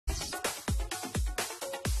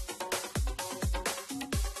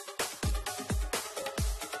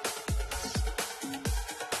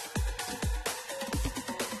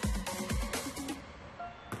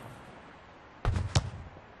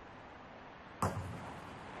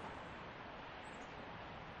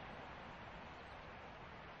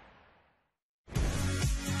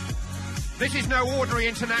This is no ordinary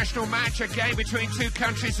international match, a game between two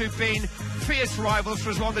countries who've been fierce rivals for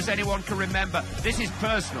as long as anyone can remember. This is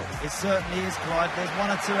personal. It certainly is, Clive. There's one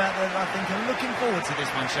or two out there that I think are looking forward to this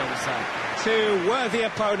one, shall we say. Two worthy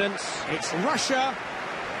opponents. It's Russia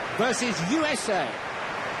versus USA.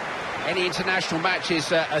 Any international match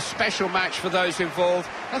is a special match for those involved.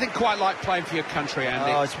 Nothing quite like playing for your country,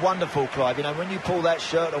 Andy. Oh, it's wonderful, Clive. You know, when you pull that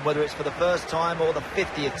shirt on, whether it's for the first time or the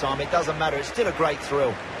 50th time, it doesn't matter. It's still a great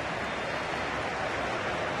thrill.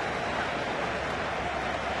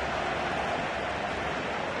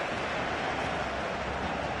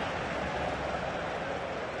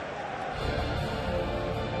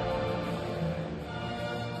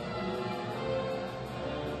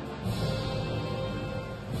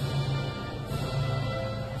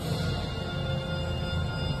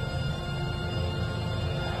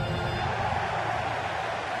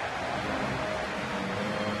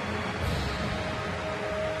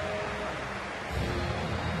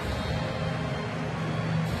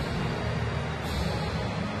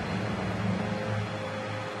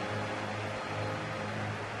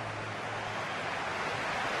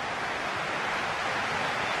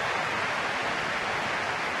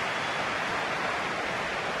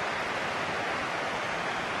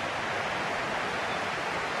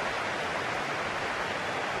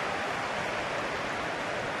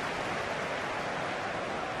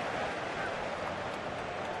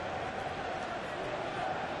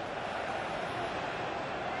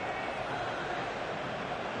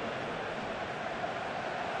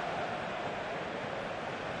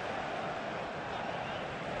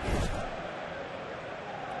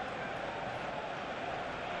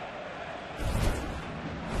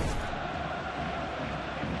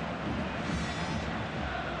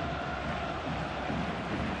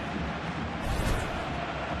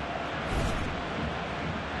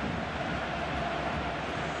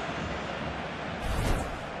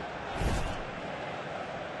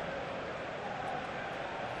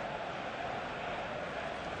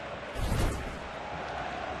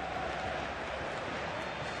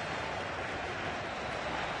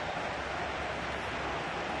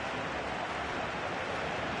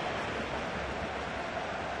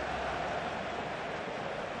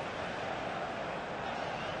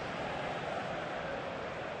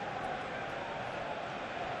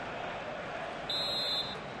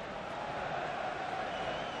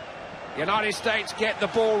 United States get the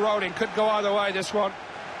ball rolling. Could go either way, this one.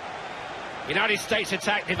 United States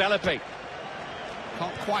attack developing.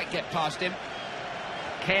 Can't quite get past him.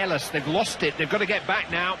 Careless, they've lost it. They've got to get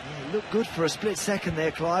back now. Yeah, it looked good for a split second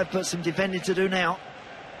there, Clive, but some defending to do now.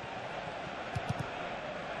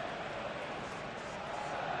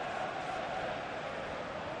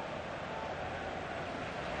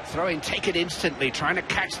 Throw-in taken instantly, trying to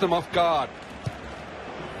catch them off guard.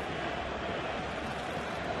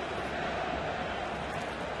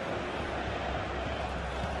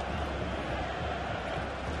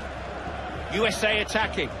 USA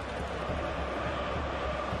attacking.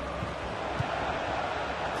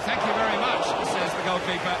 Thank you very much, says the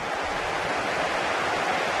goalkeeper.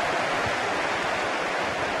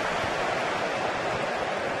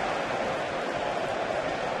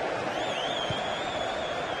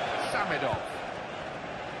 Samedov.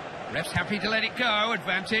 Ref's happy to let it go,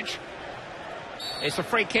 advantage. It's a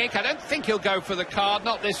free kick. I don't think he'll go for the card,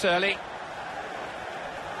 not this early.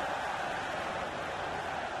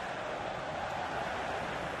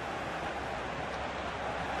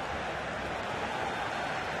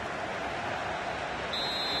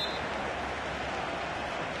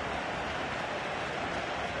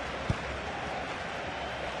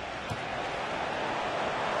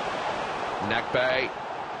 Nakbay.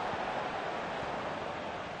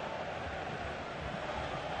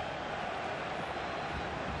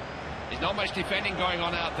 There's not much defending going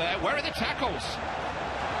on out there. Where are the tackles?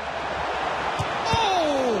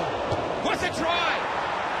 Oh! What a try!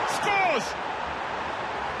 Scores!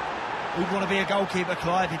 Who'd want to be a goalkeeper,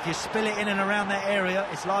 Clive? If you spill it in and around that area,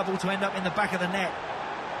 it's liable to end up in the back of the net.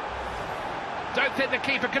 Don't think the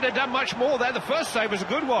keeper could have done much more there. The first save was a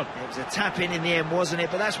good one. It was a tap-in the end, wasn't it?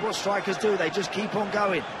 But that's what strikers do. They just keep on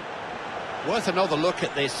going. Worth another look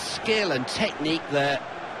at this skill and technique there.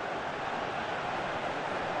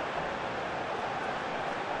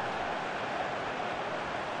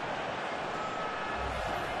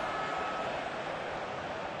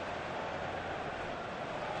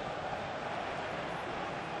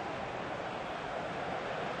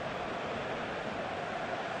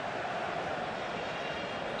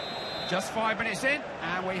 Just 5 minutes in,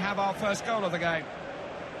 and we have our first goal of the game.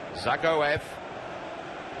 Zagoev.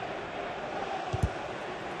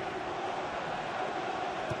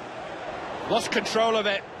 Lost control of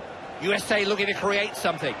it. USA looking to create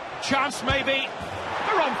something. Chance maybe.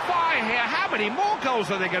 They're on fire here. How many more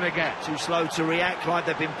goals are they going to get? Too slow to react, Clive.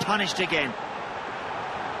 They've been punished again.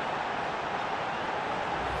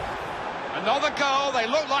 Another goal. They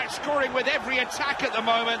look like scoring with every attack at the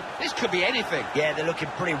moment. This could be anything. Yeah, they're looking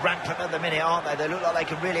pretty rampant at the minute, aren't they? They look like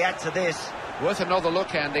they can really add to this. Worth another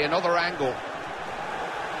look, Andy, another angle.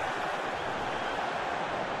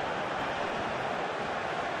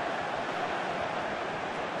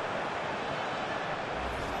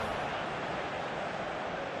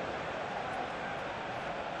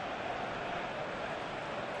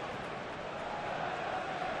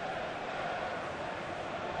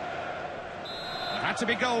 Had to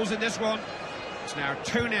be goals in this one. It's now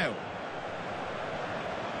 2-0.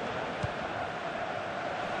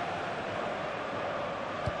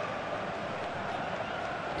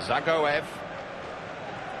 Zagoev.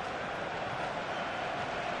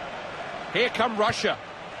 Here come Russia.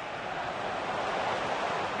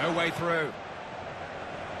 No way through.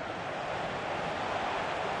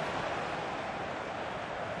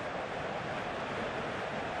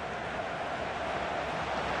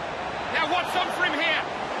 Now what's on for him here?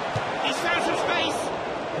 He's found some space.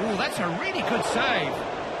 Oh, that's a really good save.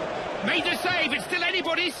 Made the save, it's still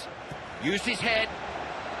anybody's. Used his head.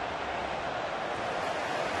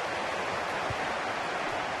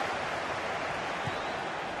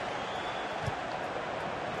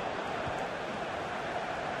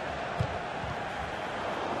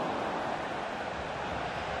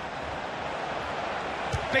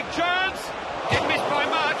 Big chance. Didn't miss by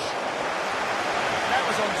much. That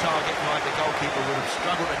was on target, Mike. The goalkeeper would have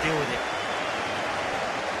struggled to deal with it.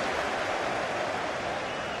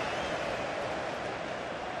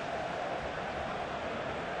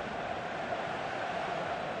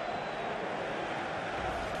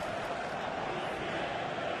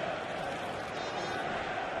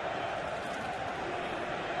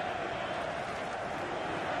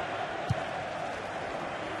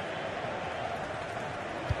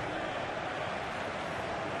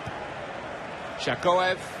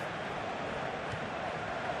 Shakoev.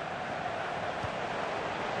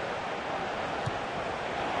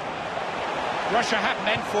 Russia have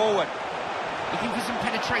men forward. Looking for some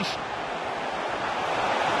penetration.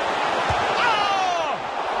 Oh!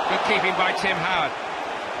 Good keeping by Tim Howard.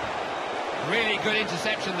 Really good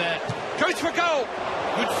interception there. Goes for goal.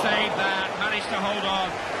 Good save that. Managed to hold on.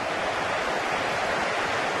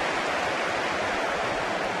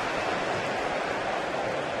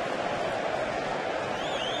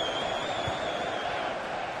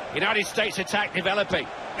 United States attack developing.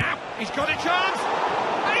 Now, he's got a chance.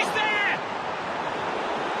 And he's there!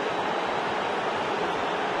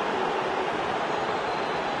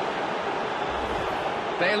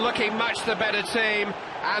 They're looking much the better team,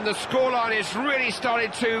 and the scoreline is really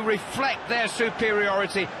starting to reflect their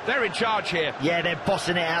superiority. They're in charge here. Yeah, they're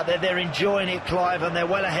bossing it out there. They're enjoying it, Clive, and they're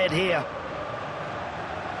well ahead here.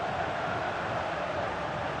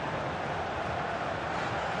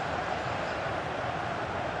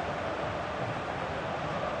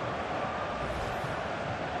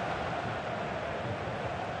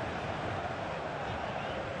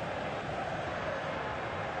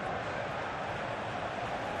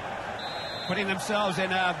 Putting themselves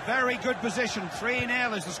in a very good position.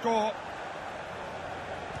 3-0 is the score.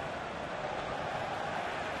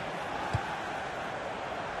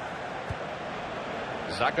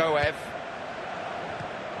 Zagoev.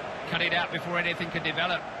 Cut it out before anything can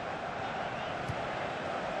develop.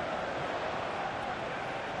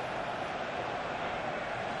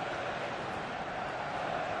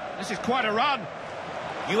 This is quite a run.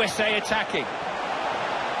 USA attacking.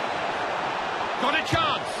 Got a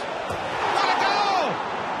chance. Got a goal!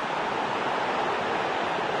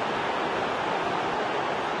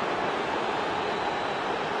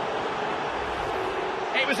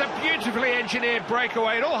 It was a beautifully engineered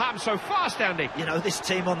breakaway. It all happened so fast, Andy. You know, this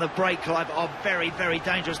team on the break, Clive, are very, very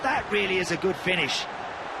dangerous. That really is a good finish.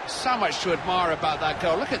 So much to admire about that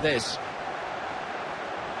goal. Look at this.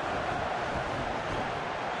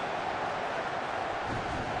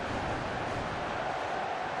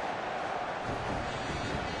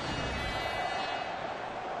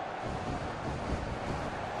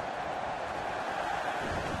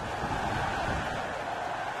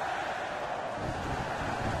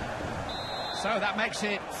 So that makes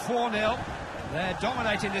it 4-0. They're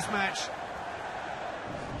dominating this match.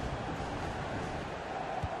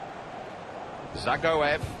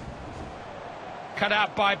 Zagoev. Cut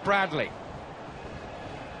out by Bradley.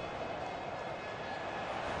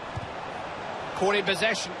 Caught in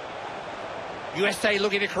possession. USA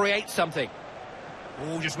looking to create something.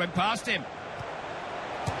 Oh, just went past him.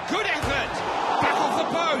 Good effort. Back off the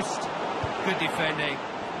post. Good defending.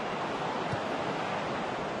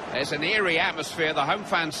 There's an eerie atmosphere. The home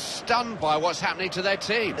fans stunned by what's happening to their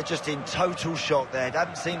team. They're just in total shock there. They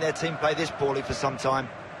haven't seen their team play this poorly for some time.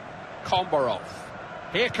 Commonwealth.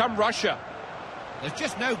 Here come Russia. There's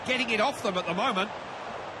just no getting it off them at the moment.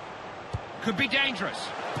 Could be dangerous.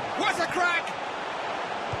 What a crack!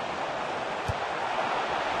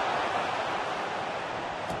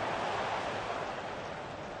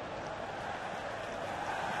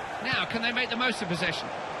 Now, can they make the most of possession?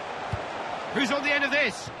 Who's on the end of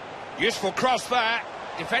this? Useful cross there.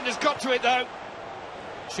 Defender's got to it, though.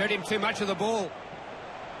 Showed him too much of the ball.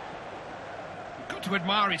 Got to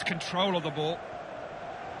admire his control of the ball.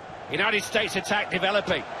 United States attack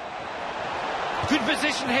developing. Good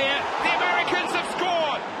position here. The Americans have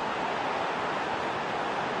scored.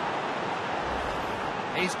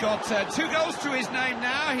 He's got 2 goals to his name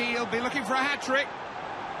now. He'll be looking for a hat-trick.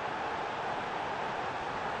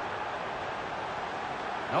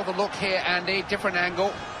 Another look here, Andy. Different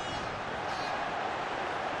angle.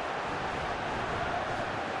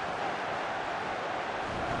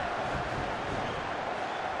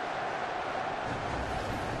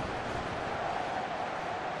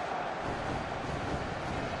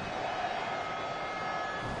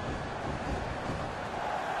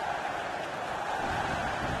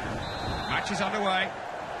 Match is underway.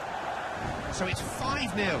 So it's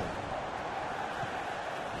 5-0.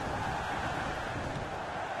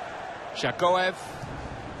 Shakoev.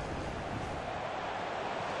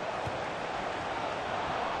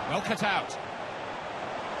 Well cut out.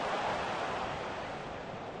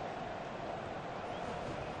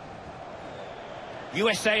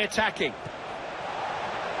 USA attacking.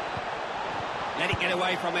 Let it get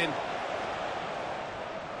away from him.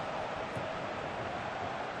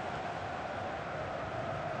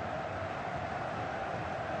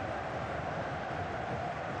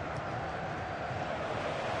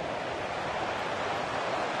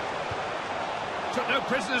 Took no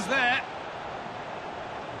prisoners there.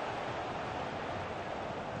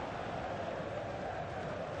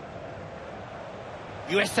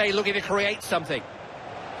 USA looking to create something.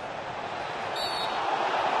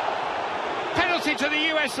 Penalty to the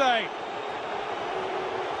USA.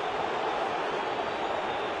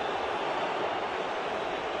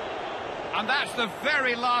 And that's the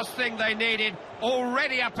very last thing they needed.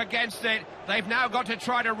 Already up against it. They've now got to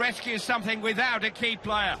try to rescue something without a key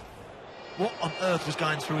player. What on earth was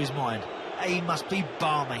going through his mind? He must be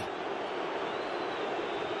balmy.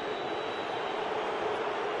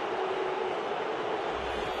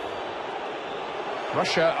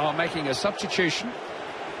 Russia are making a substitution.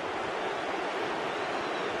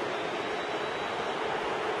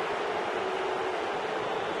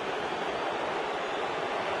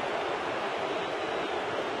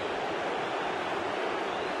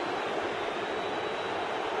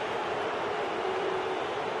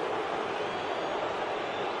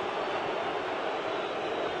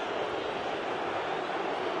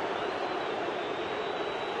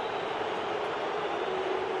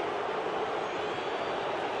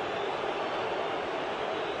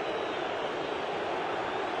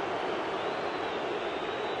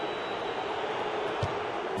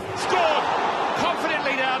 Scored!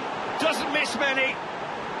 Confidently done. Doesn't miss many.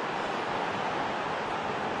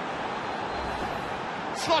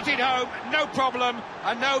 Slotted home, no problem.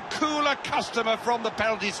 And no cooler customer from the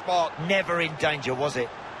penalty spot. Never in danger, was it?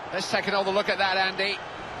 Let's take another look at that, Andy.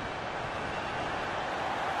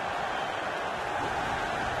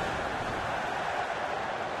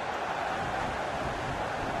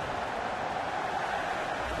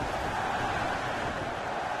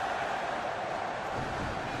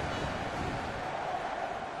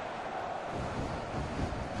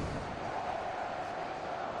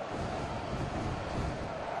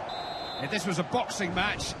 If this was a boxing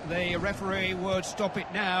match, the referee would stop it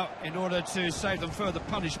now in order to save them further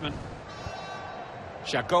punishment.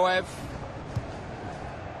 Shakoev.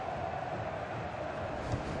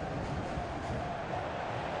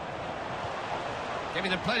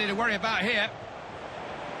 Giving them plenty to worry about here.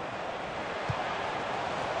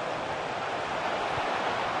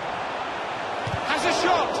 Has a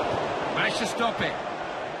shot! Managed to stop it.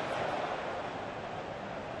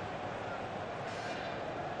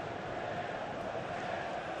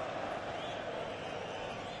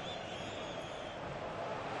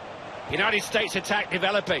 United States attack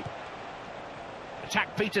developing.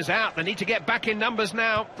 Attack peters out. They need to get back in numbers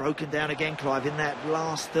now. Broken down again, Clive, in that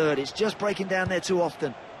last third. It's just breaking down there too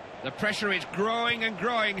often. The pressure is growing and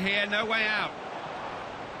growing here. No way out.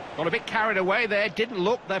 Got a bit carried away there, didn't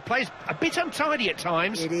look. Their play's a bit untidy at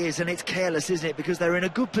times. It is, and it's careless, isn't it? Because they're in a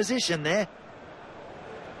good position there.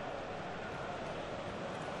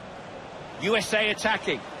 USA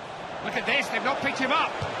attacking. Look at this, they've not picked him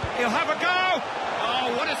up. He'll have a go.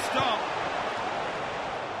 Oh, what a stop.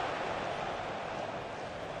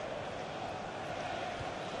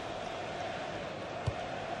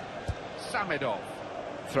 Samedov.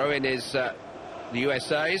 Throw in is the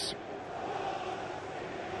USA's.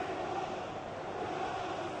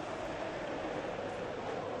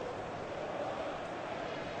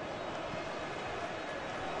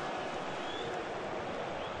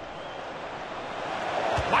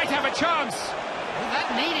 Might have a chance. Well,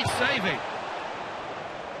 that needed saving.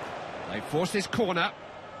 They force this corner.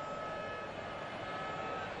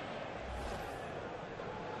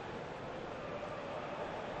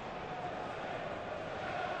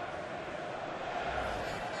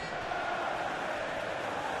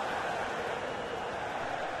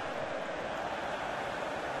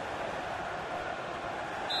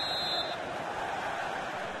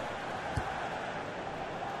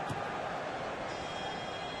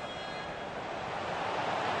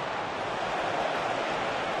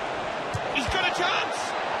 He's got a chance!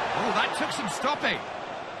 Oh, that took some stopping.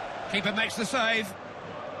 Keeper makes the save.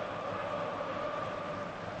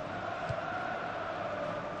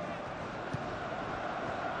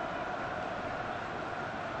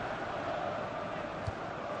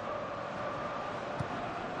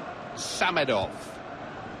 Samedov.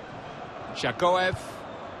 Shagoev.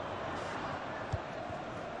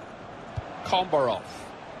 Kombarov.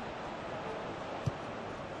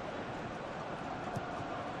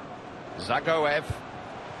 Zagoev.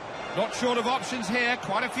 Not short of options here,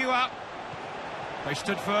 quite a few up. They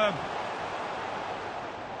stood firm.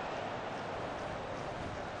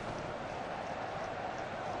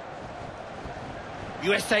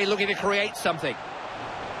 USA looking to create something.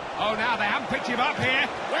 Oh, now they haven't picked him up here.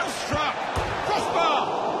 Well struck. Crossbar.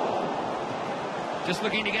 Just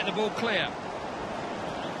looking to get the ball clear.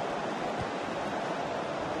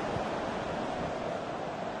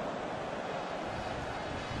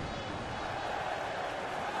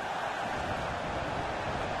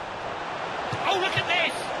 Oh, look at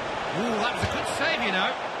this! Ooh, that was a good save, you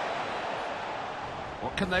know.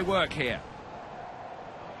 What can they work here?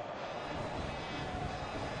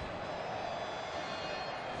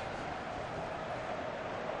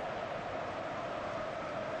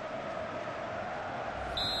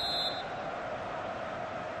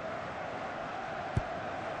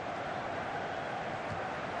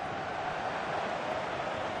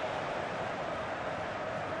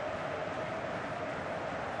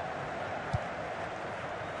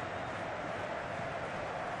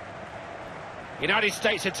 United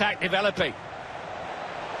States attack developing.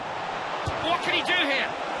 What can he do here?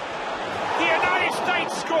 The United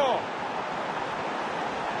States score!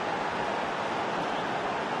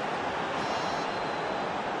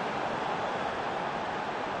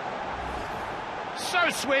 So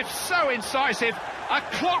swift, so incisive, a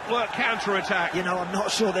clockwork counter-attack. You know, I'm not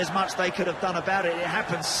sure there's much they could have done about it. It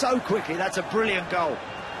happened so quickly. That's a brilliant goal.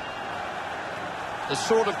 The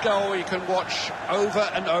sort of goal you can watch over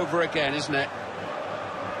and over again, isn't it?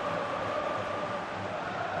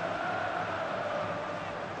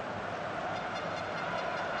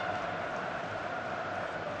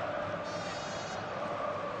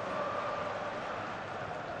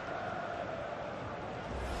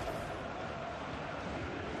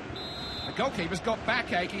 The goalkeeper's got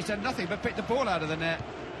backache. He's done nothing but pick the ball out of the net.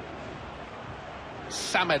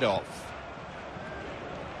 Samedov.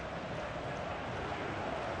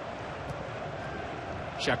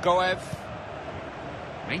 Shagoev.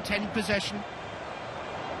 Maintaining possession.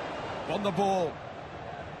 On the ball.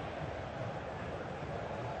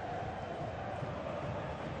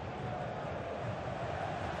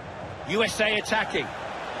 USA attacking.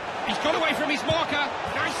 He's got away from his marker.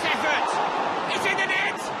 Nice effort. It's in the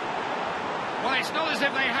net. Well, it's not as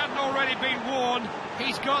if they hadn't already been warned.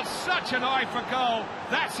 He's got such an eye for goal.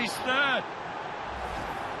 That's his third.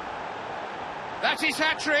 That's his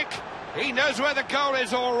hat-trick. He knows where the goal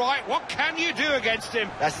is, all right. What can you do against him?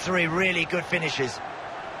 That's three really good finishes.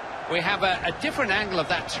 We have a different angle of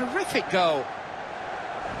that terrific goal.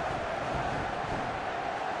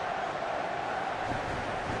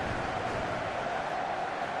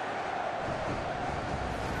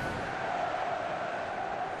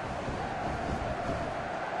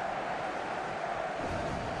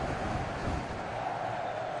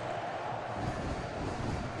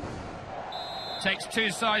 Takes two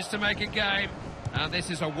sides to make a game, and this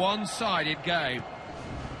is a one-sided game.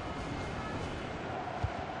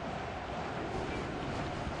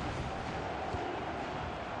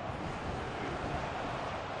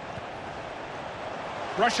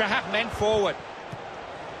 Russia have men forward.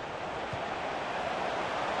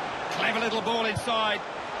 Clever little ball inside.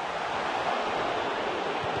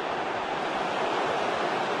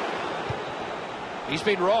 He's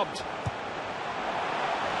been robbed.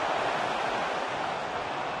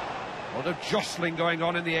 A lot of jostling going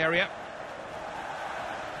on in the area.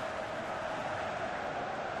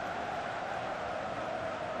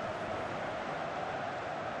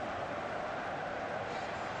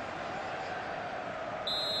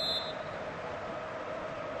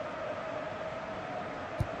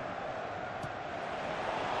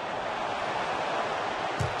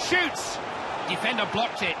 Shoots! Defender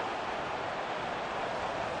blocked it.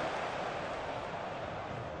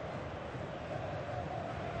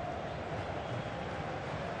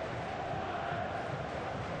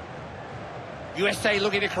 USA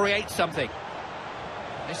looking to create something.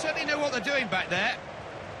 They certainly know what they're doing back there.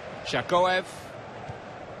 Shakoev.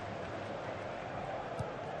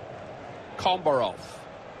 Kombarov.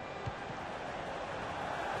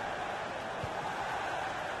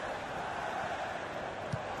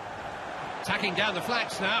 Attacking down the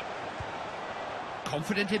flanks now.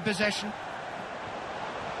 Confident in possession.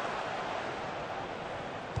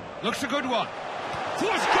 Looks a good one.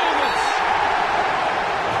 Force goals!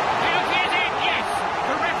 Penalty is in, yes!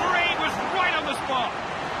 The referee was right on the spot.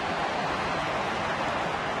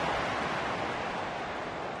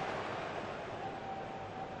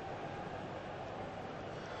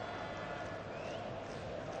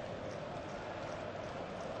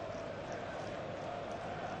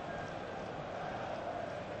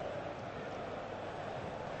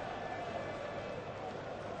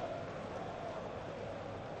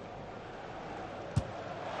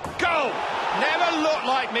 Goal! Never looked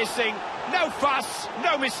like missing. No fuss,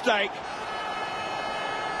 no mistake.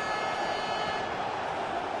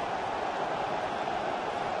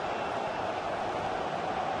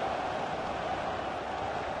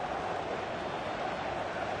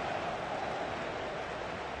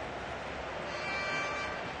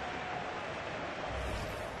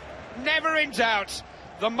 Never in doubt.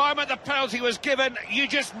 The moment the penalty was given, you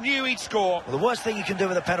just knew he'd score. Well, the worst thing you can do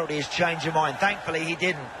with a penalty is change your mind. Thankfully, he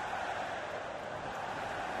didn't.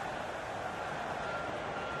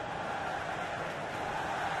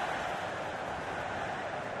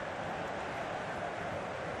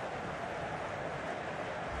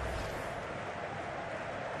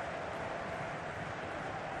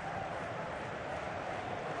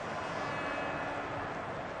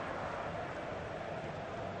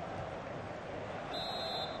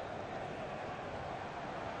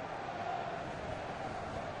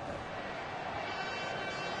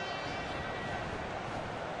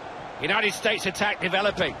 United States attack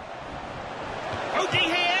developing. Odie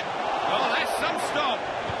here. Oh, that's some stop.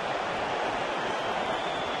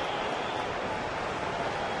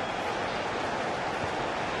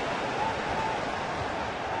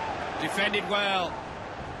 Defended well.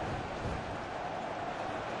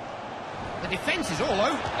 The defence is all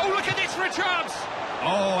over. Oh, look at this for a chance.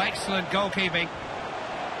 Oh, excellent goalkeeping.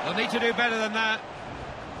 They'll need to do better than that.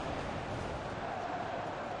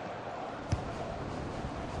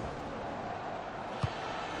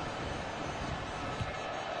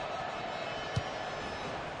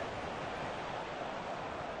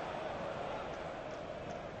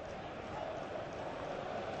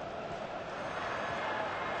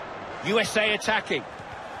 USA attacking.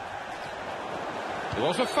 There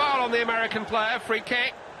was a foul on the American player, free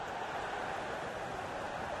kick.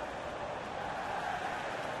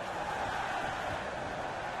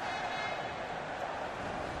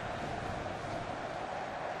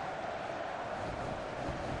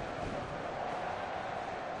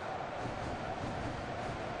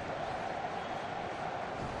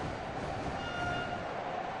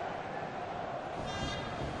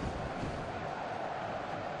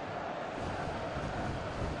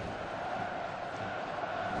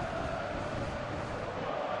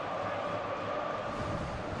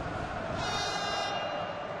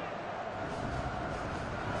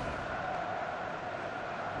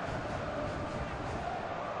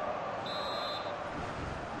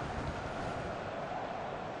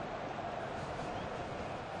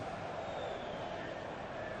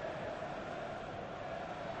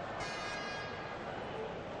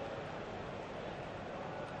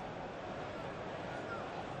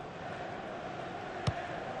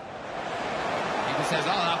 Says,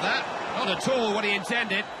 I'll have that. Not at all what he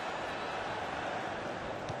intended.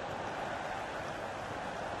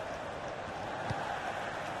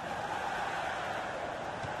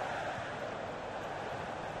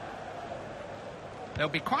 There'll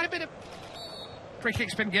be quite a bit of free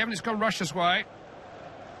kick's been given. It's gone Russia's way.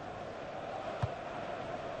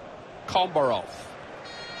 Commonwealth.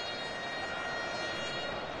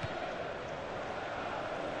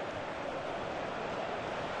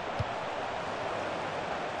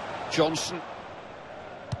 Johnson.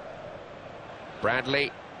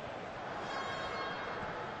 Bradley.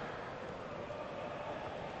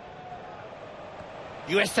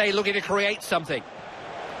 USA looking to create something.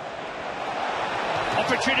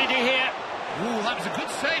 Opportunity here. Ooh, that was a good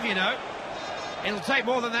save, you know. It'll take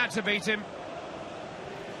more than that to beat him.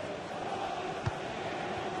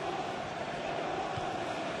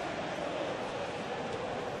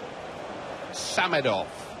 Samedov.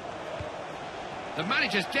 The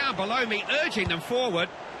manager's down below me, urging them forward.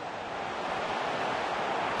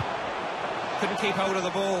 Couldn't keep hold of the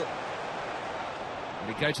ball.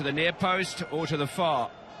 Will he go to the near post or to the far?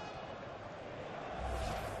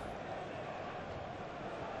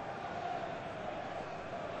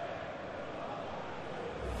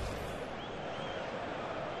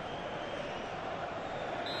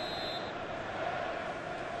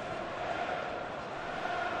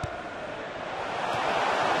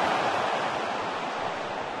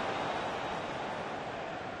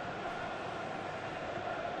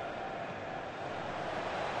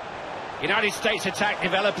 United States attack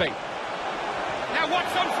developing. Now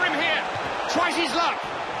what's on for him here? Tries his luck.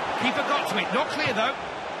 Keeper got to it. Not clear, though.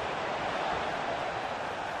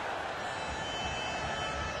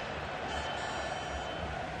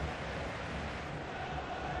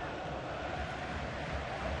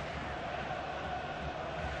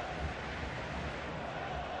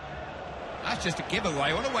 That's just a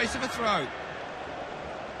giveaway. What a waste of a throw.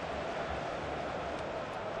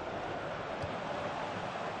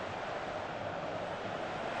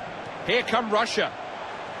 Here come Russia.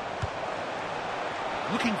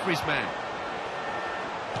 Looking for his man.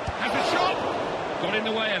 Has a shot. Got in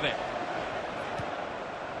the way of it.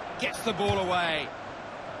 Gets the ball away.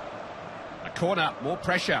 A corner, more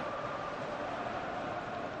pressure.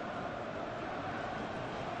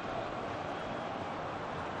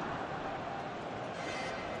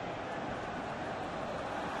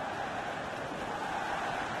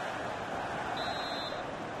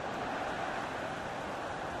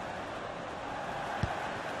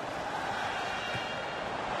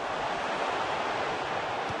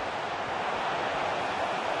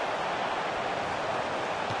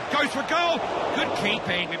 Goes for goal. Good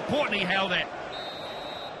keeping. Important he held it.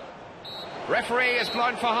 Referee is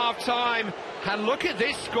blown for half-time. And look at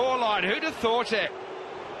this scoreline. Who'd have thought it?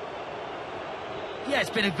 Yeah, it's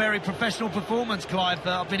been a very professional performance, Clive.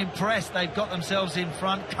 I've been impressed. They've got themselves in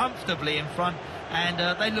front, comfortably in front,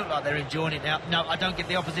 and they look like they're enjoying it now. No, I don't give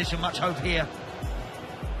the opposition much hope here.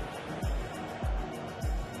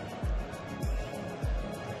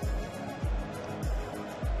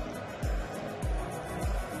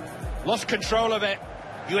 Lost control of it.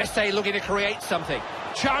 USA looking to create something.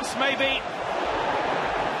 Chance maybe.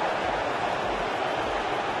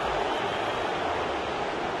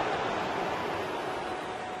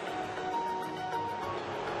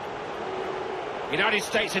 United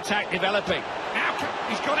States attack developing. Now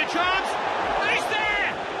he's got a chance. And he's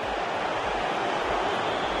there.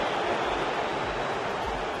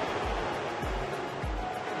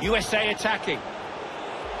 USA attacking.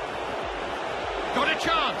 Got a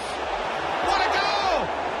chance. What a goal!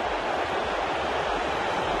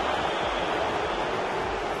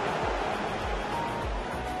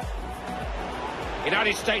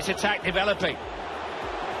 United States attack developing.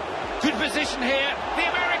 Good position here. The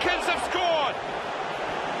Americans have scored.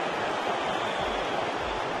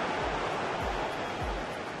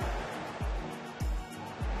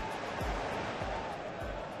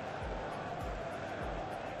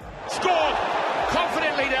 Scored.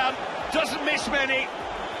 Confidently done. Doesn't miss many.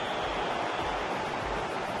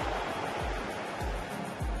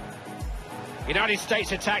 United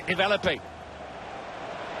States attack developing.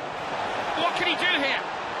 What can he do here?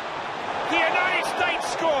 The United States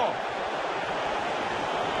score.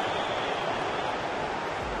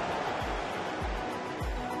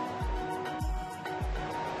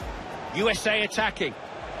 USA attacking.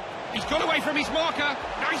 He's got away from his marker.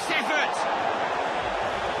 Nice effort.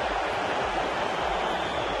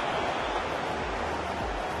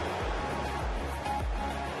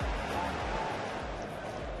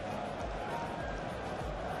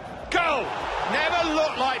 Goal! Never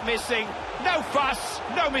looked like missing. No fuss,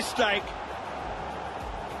 no mistake.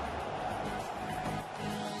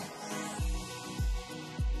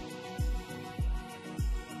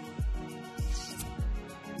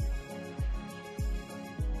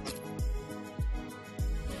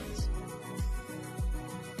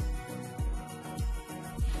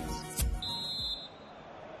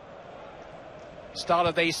 Start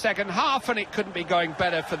of the second half, and it couldn't be going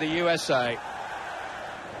better for the USA.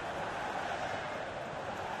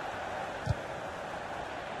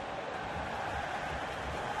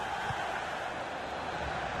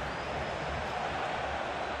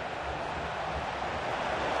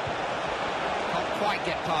 Can't quite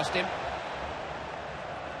get past him.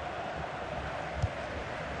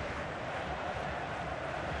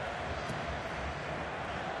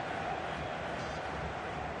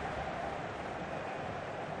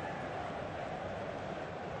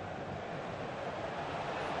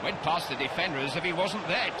 Went past the defender as if he wasn't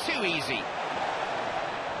there. Too easy. You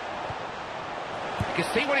can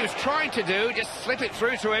see what he was trying to do, just slip it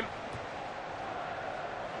through to him.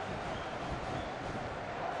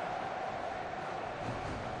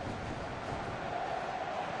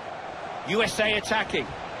 USA attacking.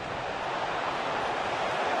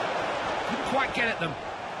 Couldn't quite get at them.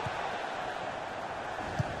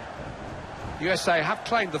 USA have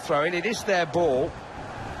claimed the throw-in. It is their ball.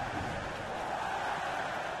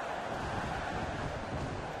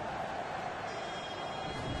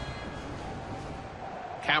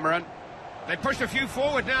 Cameron. They pushed a few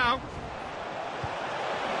forward now.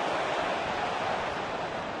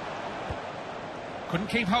 Couldn't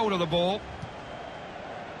keep hold of the ball.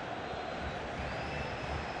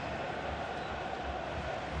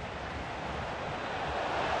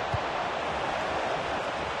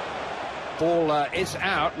 Ball is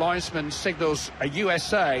out. Linesman signals a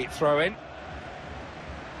USA throw-in.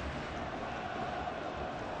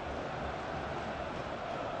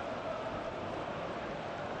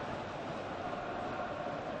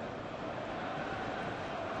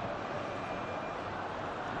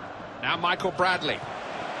 Now Michael Bradley.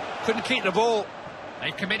 Couldn't keep the ball.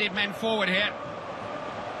 They've committed men forward here.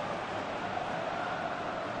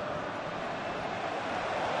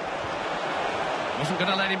 Wasn't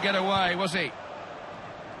going to let him get away, was he?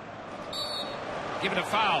 Give it a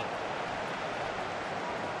foul.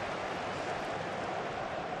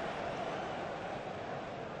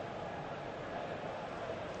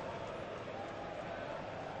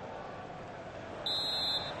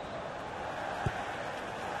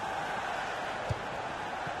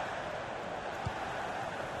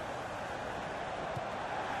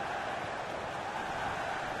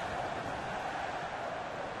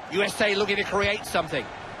 USA looking to create something.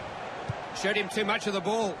 Showed him too much of the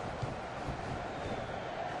ball.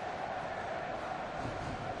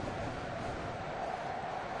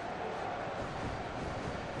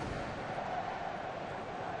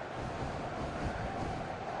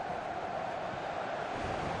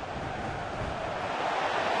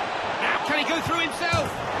 Now can he go through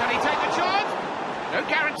himself? Can he take the charge? No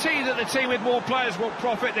guarantee that the team with more players will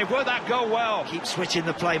profit. They've worked that goal well. Keep switching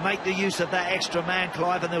the play, make the use of that extra man,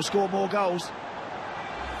 Clive, and they'll score more goals.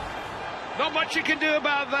 Not much you can do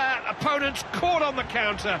about that. Opponents caught on the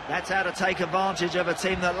counter. That's how to take advantage of a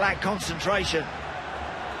team that lack concentration.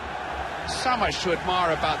 So much to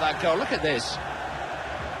admire about that goal. Look at this.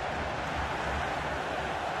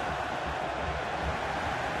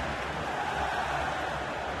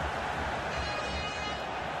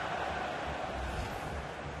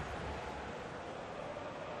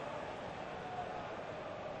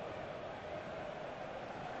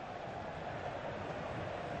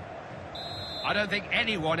 I don't think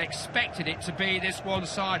anyone expected it to be this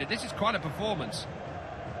one-sided. This is quite a performance.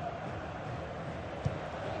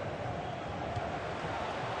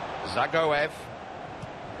 Zagoev.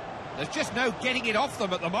 There's just no getting it off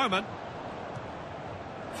them at the moment.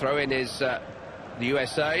 Throw-in is the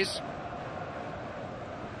USA's.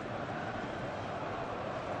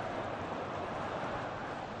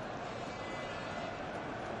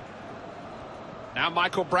 Now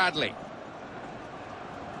Michael Bradley.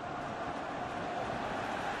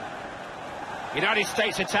 United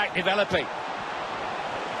States attack developing.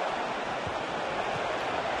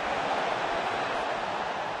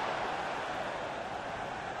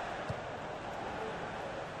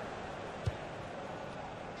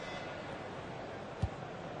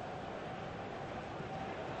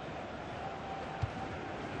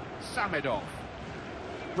 Samedov.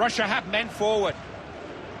 Russia have men forward.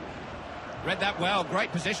 Read that well,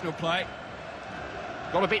 great positional play.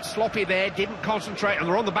 Got a bit sloppy there, didn't concentrate, and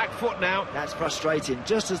they're on the back foot now. That's frustrating.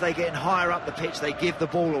 Just as they're getting higher up the pitch, they give the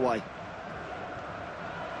ball away.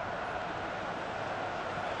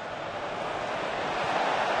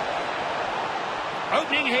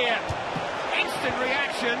 Opening here. Instant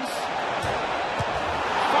reactions.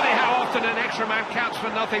 Funny how often an extra man counts for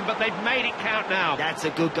nothing, but they've made it count now. That's a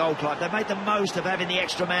good goal, Clive. They've made the most of having the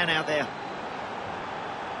extra man out there.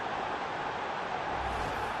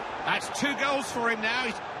 That's 2 goals for him now.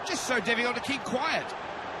 He's Just so difficult to keep quiet.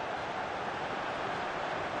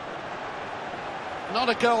 Not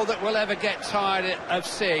a goal that we'll ever get tired of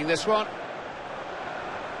seeing, this one.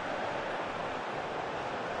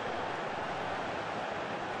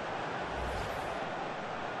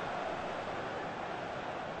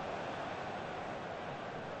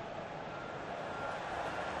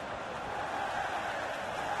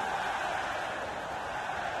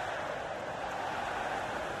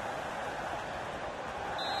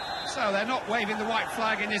 So they're not waving the white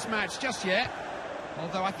flag in this match just yet,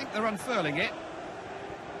 although I think they're unfurling it.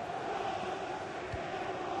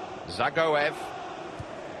 Zagoev.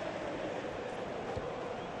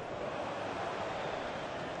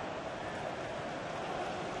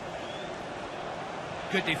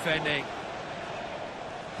 Good defending.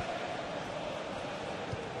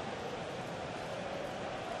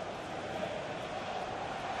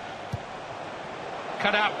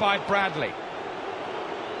 Cut out by Bradley.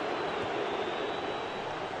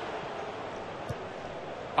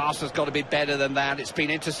 Pass has got to be better than that. It's been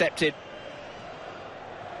intercepted.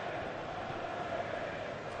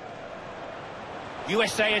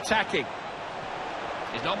 USA attacking.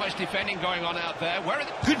 There's not much defending going on out there. Where are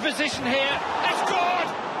the... Good position here. They scored!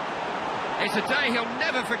 It's a day he'll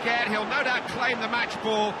never forget. He'll no doubt claim the match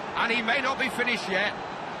ball, and he may not be finished yet.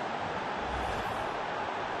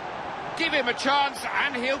 Give him a chance,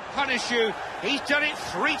 and he'll punish you. He's done it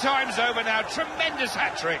 3 times over now. Tremendous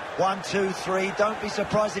hat-trick. 1, 2, 3. Don't be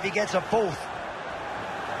surprised if he gets a 4th.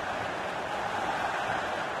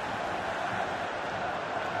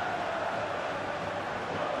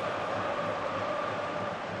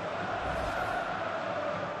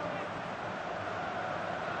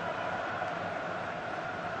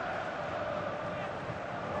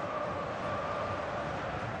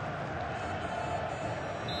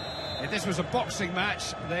 If this was a boxing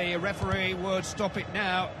match, the referee would stop it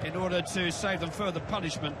now in order to save them further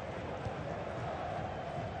punishment.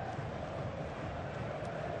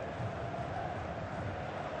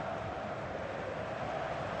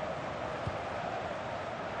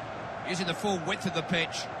 Using the full width of the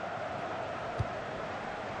pitch.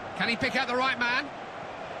 Can he pick out the right man?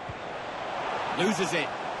 Loses it.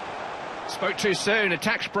 Spoke too soon.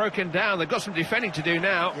 Attack's broken down. They've got some defending to do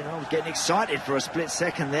now. You know, I was getting excited for a split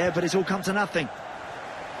second there, but it's all come to nothing.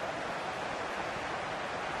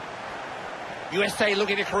 USA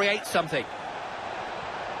looking to create something.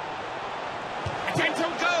 Attempt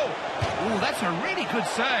on goal. Ooh, that's a really good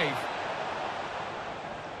save.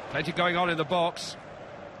 Plenty going on in the box.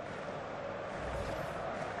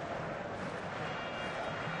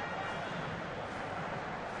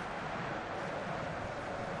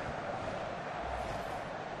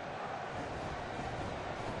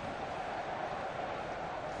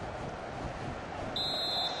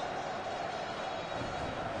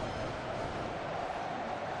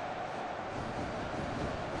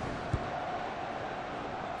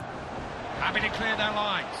 Happy to clear their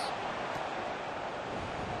lines.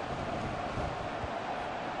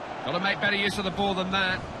 Got to make better use of the ball than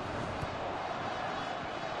that.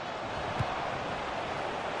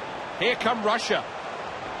 Here come Russia.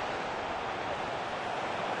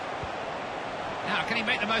 Now, can he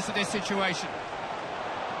make the most of this situation?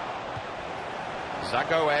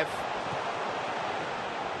 Zagoev.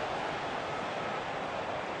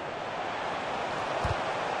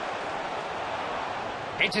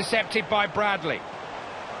 Intercepted by Bradley.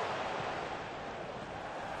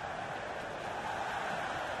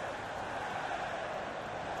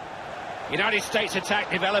 United States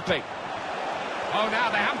attack developing. Oh,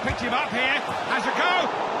 now they haven't picked him up here. Has a go.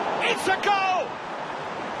 It's a goal!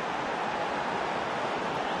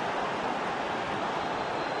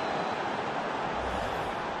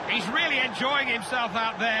 He's really enjoying himself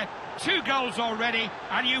out there. 2 goals already,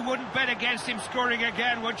 and you wouldn't bet against him scoring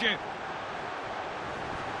again, would you?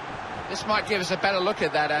 This might give us a better look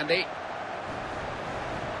at that, Andy.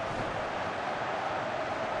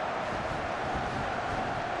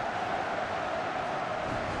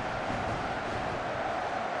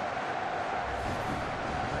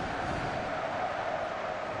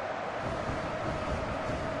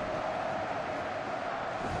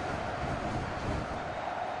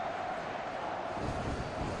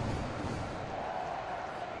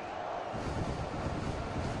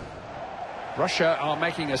 Russia are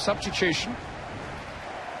making a substitution.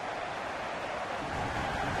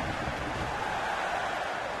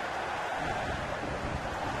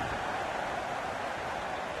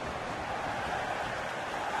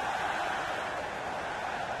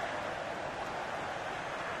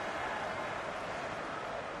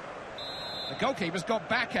 The goalkeeper's got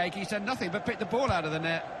backache. He's done nothing but pick the ball out of the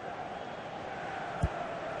net.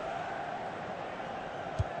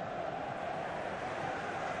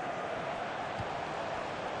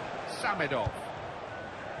 Samedov.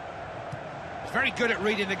 He's very good at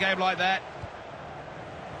reading the game like that.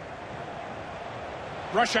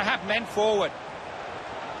 Russia have men forward.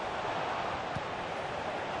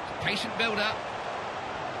 Patient build-up.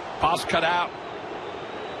 Pass cut out.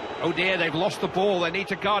 Oh dear, they've lost the ball. They need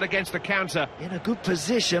to guard against the counter. In a good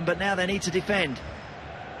position, but now they need to defend.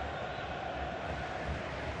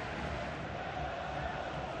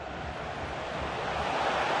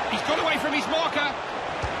 He's got away from his marker.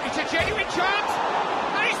 It's a genuine chance.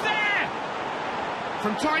 And he's there!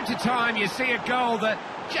 From time to time, you see a goal that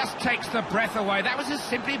just takes the breath away. That was a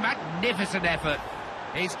simply magnificent effort.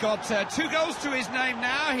 He's got 2 goals to his name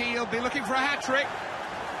now. He'll be looking for a hat-trick.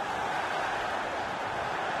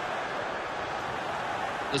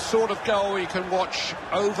 The sort of goal you can watch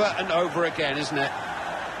over and over again, isn't it?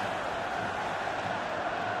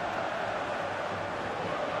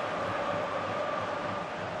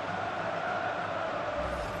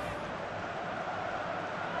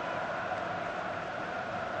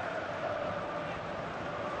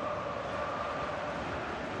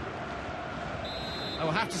 They'll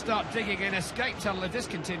have to start digging an escape tunnel if this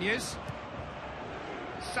continues.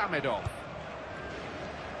 Samedov.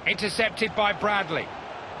 Intercepted by Bradley.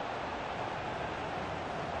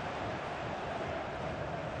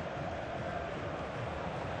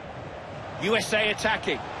 USA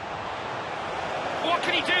attacking. What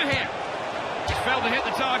can he do here? He's failed to hit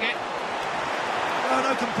the target. Oh,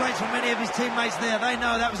 no complaints from many of his teammates there. They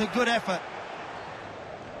know that was a good effort.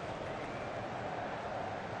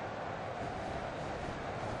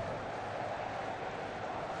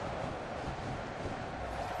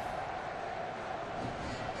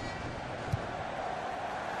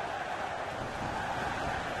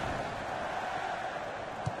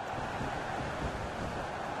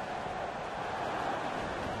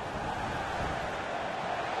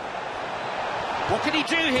 What can he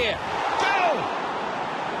do here? Goal!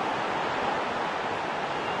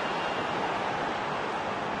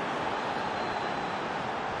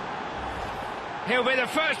 He'll be the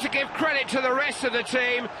first to give credit to the rest of the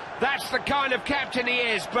team. That's the kind of captain he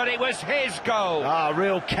is, but it was his goal. Ah,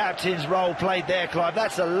 real captain's role played there, Clive.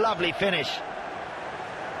 That's a lovely finish.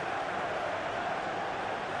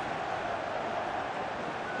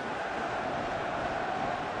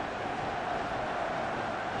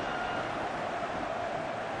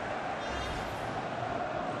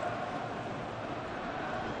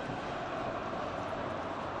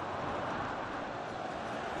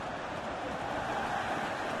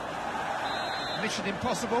 Mission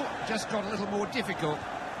impossible, just got a little more difficult.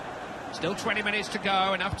 Still 20 minutes to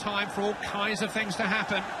go, enough time for all kinds of things to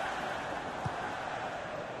happen.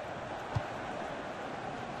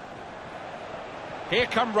 Here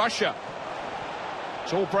come Russia.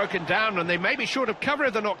 It's all broken down and they may be short of cover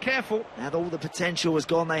if they're not careful. Now that all the potential has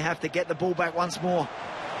gone, they have to get the ball back once more.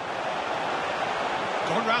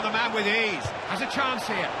 Gone round the man with ease. Has a chance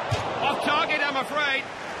here. Off target, I'm afraid.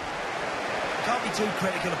 Can't be too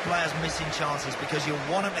critical of players missing chances because you'll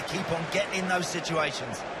want them to keep on getting in those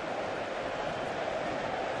situations.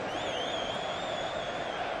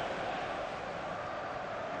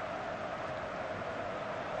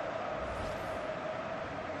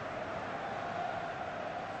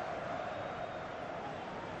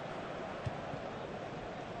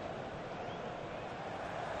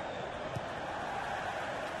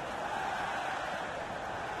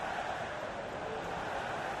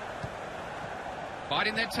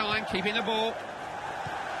 Biding their time, keeping the ball.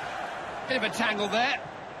 Bit of a tangle there.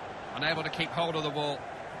 Unable to keep hold of the ball.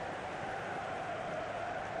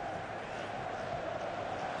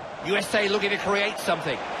 USA looking to create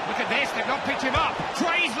something. Look at this, they've not picked him up.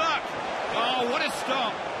 Tries luck. Oh, what a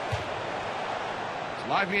stop. It's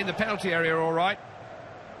lively in the penalty area, all right.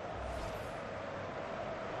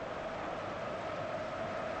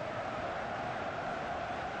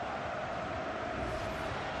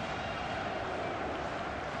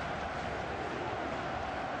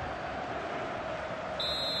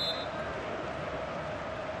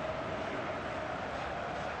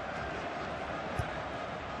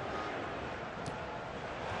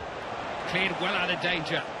 Cleared well out of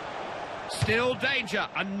danger. Still danger,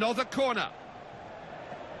 another corner.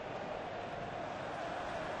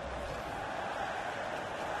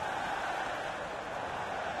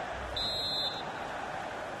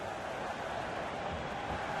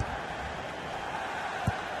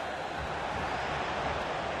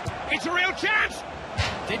 It's a real chance!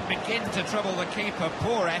 Didn't begin to trouble the keeper,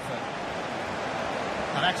 poor effort.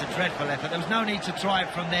 Now, that's a dreadful effort. There was no need to try it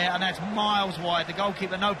from there, and that's miles wide. The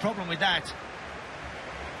goalkeeper, no problem with that.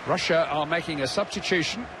 Russia are making a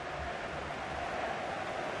substitution.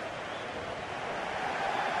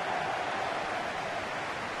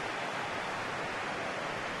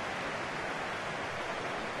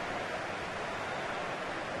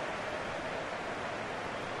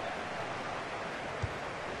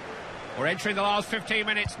 We're entering the last 15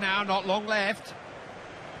 minutes now, not long left.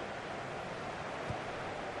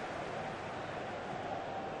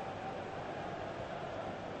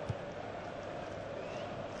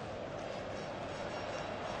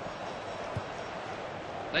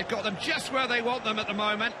 They've got them just where they want them at the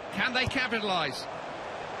moment. Can they capitalise?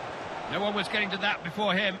 No one was getting to that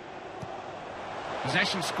before him.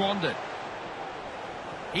 Possession squandered.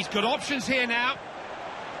 He's got options here now.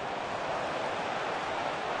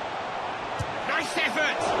 Nice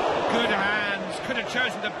effort! Good hands. Could have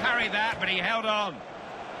chosen to parry that, but he held on.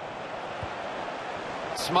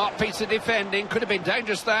 Smart piece of defending. Could have been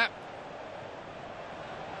dangerous, that.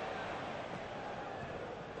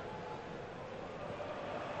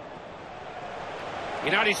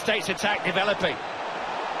 United States attack developing.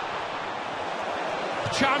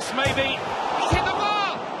 Chance maybe. He's hit the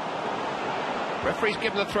bar! Referee's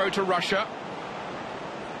given the throw to Russia.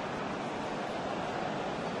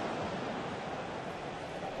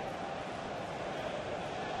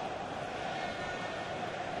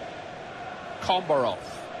 Kombarov.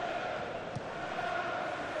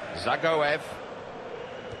 Zagoev.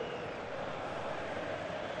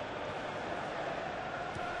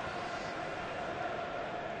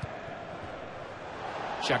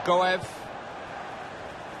 Zagoev.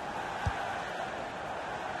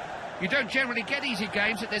 You don't generally get easy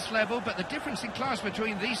games at this level, but the difference in class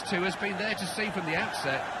between these two has been there to see from the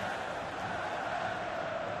outset.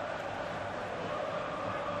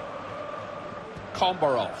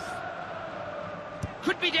 Kombarov.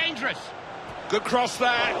 Could be dangerous. Good cross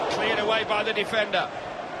there, cleared away by the defender.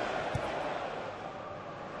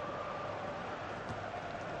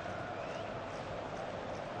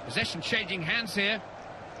 Possession changing hands here.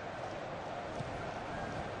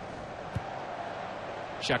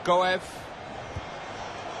 Zagoev.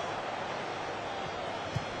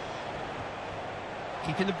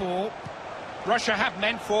 Keeping the ball. Russia have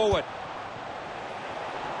men forward.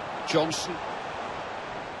 Johnson.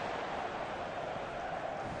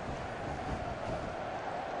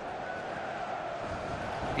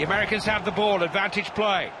 The Americans have the ball, advantage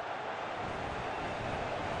play.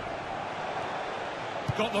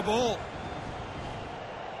 Got the ball.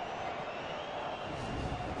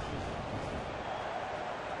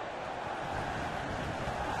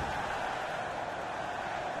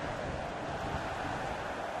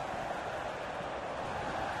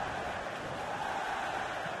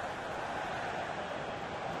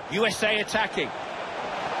 USA attacking.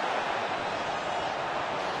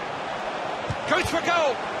 Goes for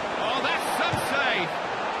goal. Oh, that's some save.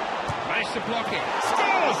 Managed to block it.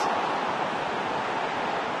 Scores!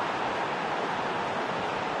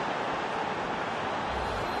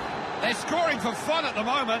 They're scoring for fun at the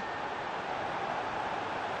moment.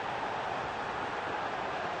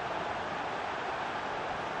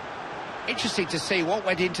 Interesting to see what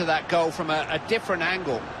went into that goal from a different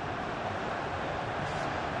angle.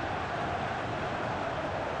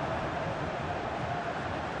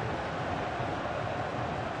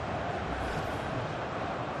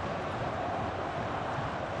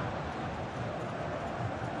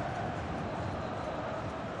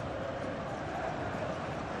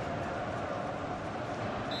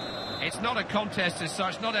 It's not a contest as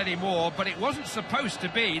such, not anymore, but it wasn't supposed to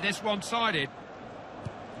be this one-sided.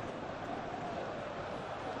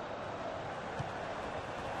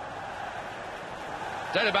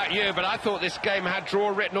 Don't know about you, but I thought this game had draw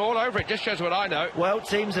written all over it. Just shows what I know. Well,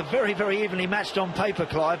 teams are very, very evenly matched on paper,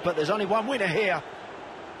 Clive, but there's only one winner here.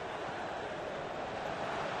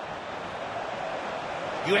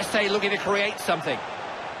 USA looking to create something.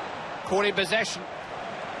 Caught in possession.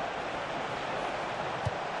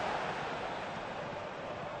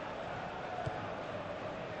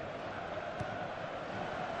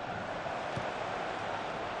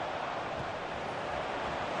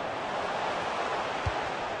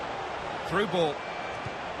 Through ball.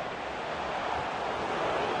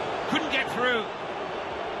 Couldn't get through.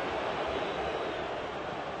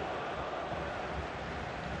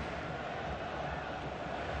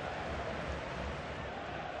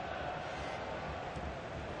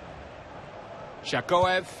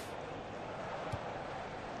 Zagoev.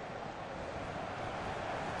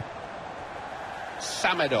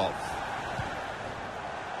 Samedov.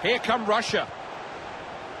 Here come Russia.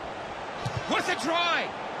 What's a try?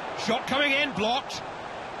 Shot coming in, blocked.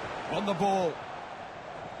 On the ball.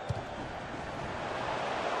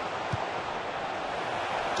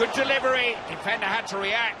 Good delivery. Defender had to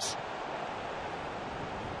react.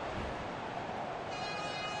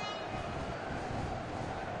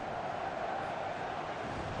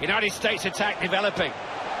 United States attack developing.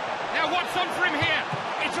 Now what's on for him here?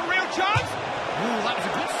 It's a real chance. Oh, that was a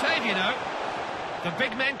good save, you know. The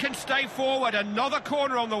big men can stay forward. Another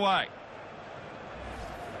corner on the way.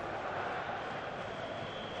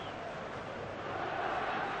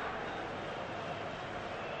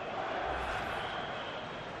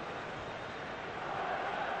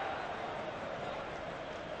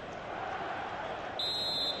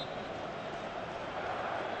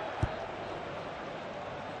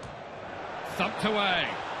 Thumped away.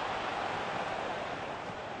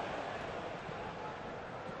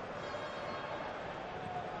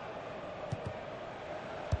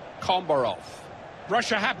 Commonwealth.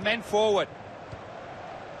 Russia have men forward.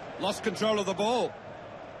 Lost control of the ball.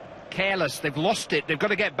 Careless, they've lost it. They've got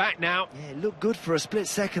to get back now. Yeah, it looked good for a split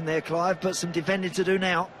second there, Clive, but some defending to do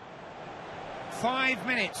now. 5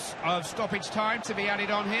 minutes of stoppage time to be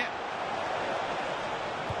added on here.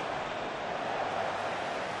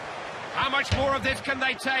 How much more of this can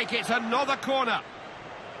they take? It's another corner.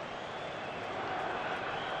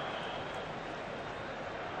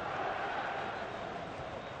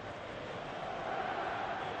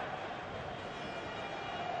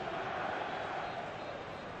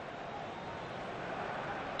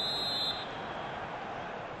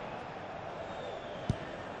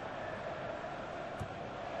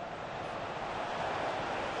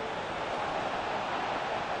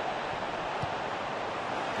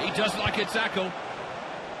 He does like a tackle.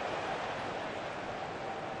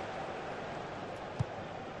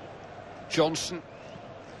 Johnson.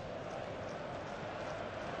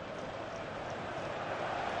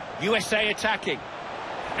 USA attacking.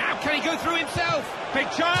 Now can he go through himself? Big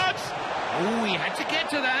chance. Oh, he had to get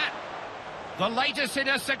to that. The latest in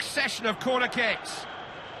a succession of corner kicks.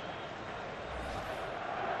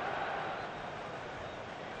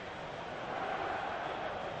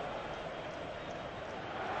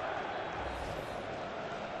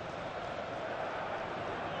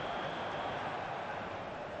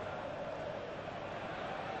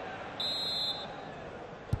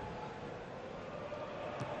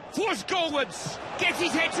 Forced goalwards. Gets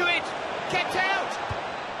his head to it. Kept out.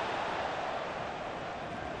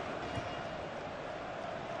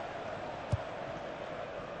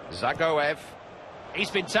 Zagoev.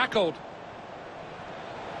 He's been tackled.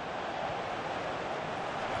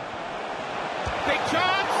 Big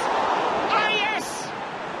chance. Ah, yes.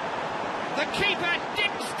 The keeper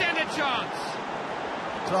didn't stand a chance.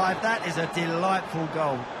 Clive, that is a delightful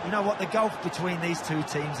goal. You know what? The gulf between these two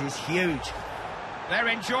teams is huge. They're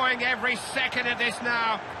enjoying every second of this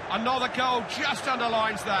now. Another goal just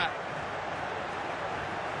underlines that.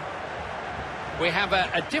 We have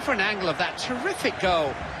a different angle of that terrific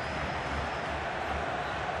goal.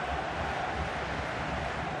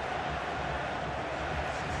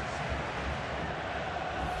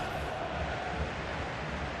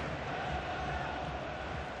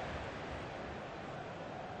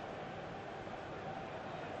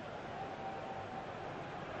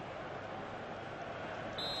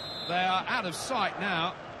 They are out of sight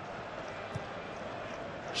now.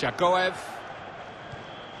 Zagoev.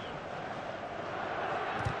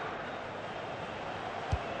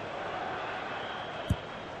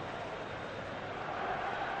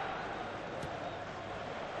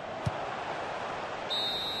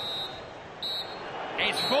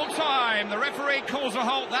 It's full time. The referee calls a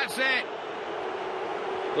halt. That's it.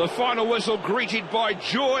 The final whistle greeted by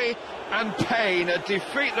joy and pain. A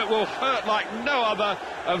defeat that will hurt like no other.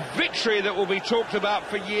 A victory that will be talked about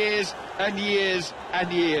for years and years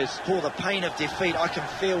and years. For the pain of defeat, I can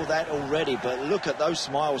feel that already, but look at those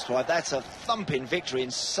smiles, Clive. That's a thumping victory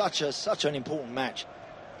in such an important match.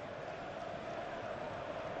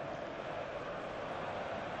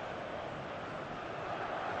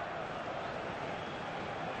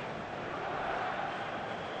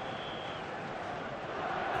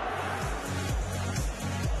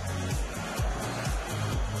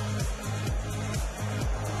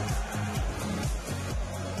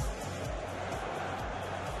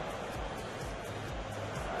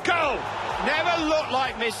 Goal! Never looked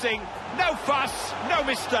like missing. No fuss, no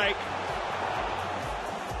mistake.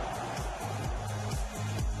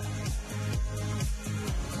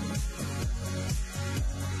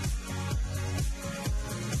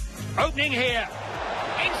 Opening here.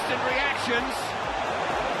 Instant reactions.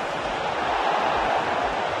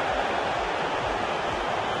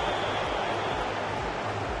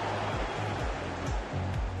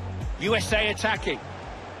 USA attacking.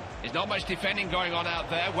 There's not much defending going on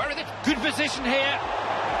out there. Where are they? Good position here.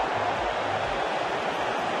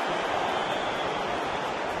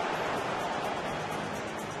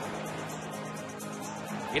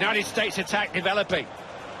 United States attack developing.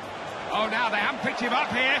 Oh, now they haven't picked him up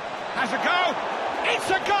here. Has a go. It's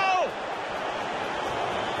a goal!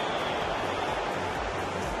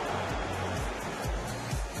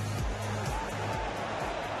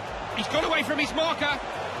 He's got away from his marker.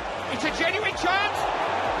 It's a genuine chance.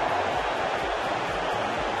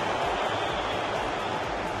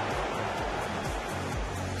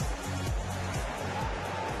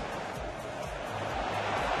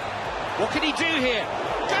 What can he do here?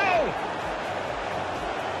 Goal!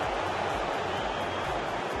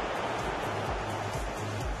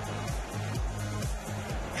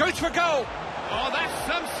 Goes for goal. Oh, that's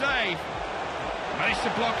some save. Managed to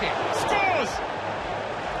block it. Scores!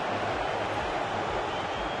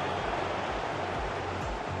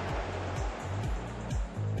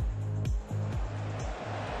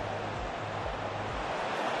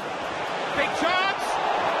 Big chance.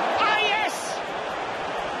 Ah, yes!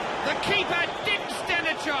 The keeper didn't stand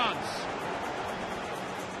a chance.